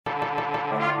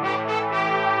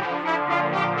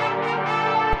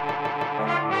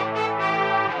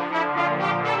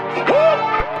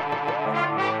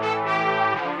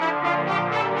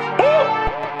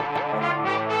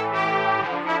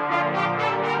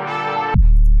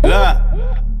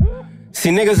See,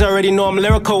 niggas already know I'm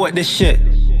lyrical with this shit.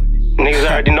 Niggas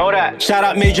already know that. Shout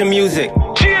out Major Music.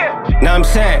 Yeah. Now I'm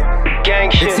saying,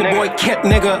 Gang shit, it's your boy Kip,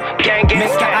 nigga. Gang.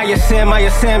 Mr.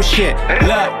 ISM shit.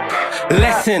 Look,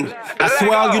 listen. I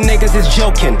swear all you niggas is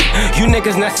joking. You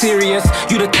niggas not serious.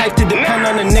 You the type to depend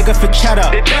on a nigga for cheddar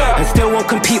and still won't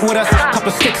compete with us. Couple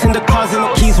sticks in the cars and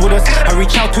the keys with us. I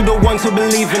reach out to the ones who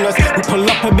believe in us. We pull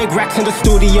up with big racks in the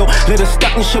studio. Little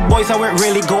stuck in shit, boys, how it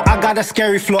really go. I got a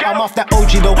scary flow. I'm off that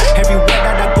OG though. Everywhere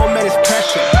that I go, man, it's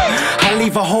pressure. I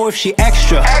leave a hoe if she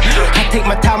extra. I take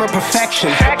my time with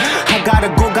perfection. I gotta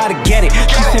go, gotta get it.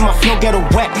 She say my flow get her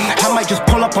wet. I might just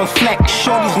pull up on flex.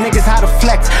 Show these niggas how to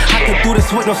flex. I can do this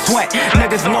with no sweat.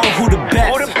 Niggas know who the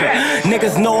best.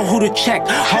 Niggas know who to check.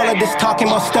 All of this talking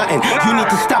about stunting. You need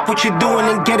to stop what you're doing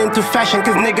and get into fashion,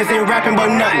 cause niggas ain't rapping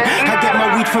about nothing. I get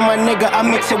my weed from my nigga, I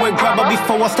mix it with grubber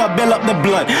before I start build up the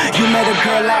blood. You met a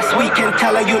girl last week and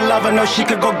tell her you love her. No, she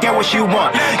could go get what she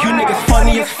want. You niggas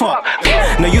funny as fuck.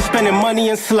 Now you spending money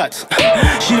in sluts.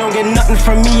 She don't get nothing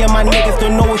from me and my niggas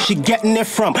don't know where she getting it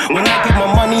from. When I get my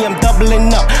money, I'm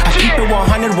doubling up. I keep it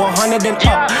 100, 100 and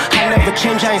up. I never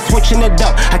change, I ain't switching it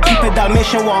up. I keep it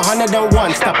Dalmatian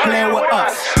 101. Stop playing with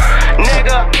us,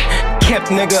 Nigga. Kip,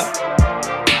 nigga.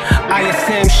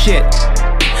 ISM shit.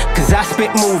 Cause I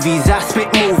spit movies,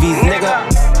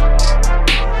 nigga.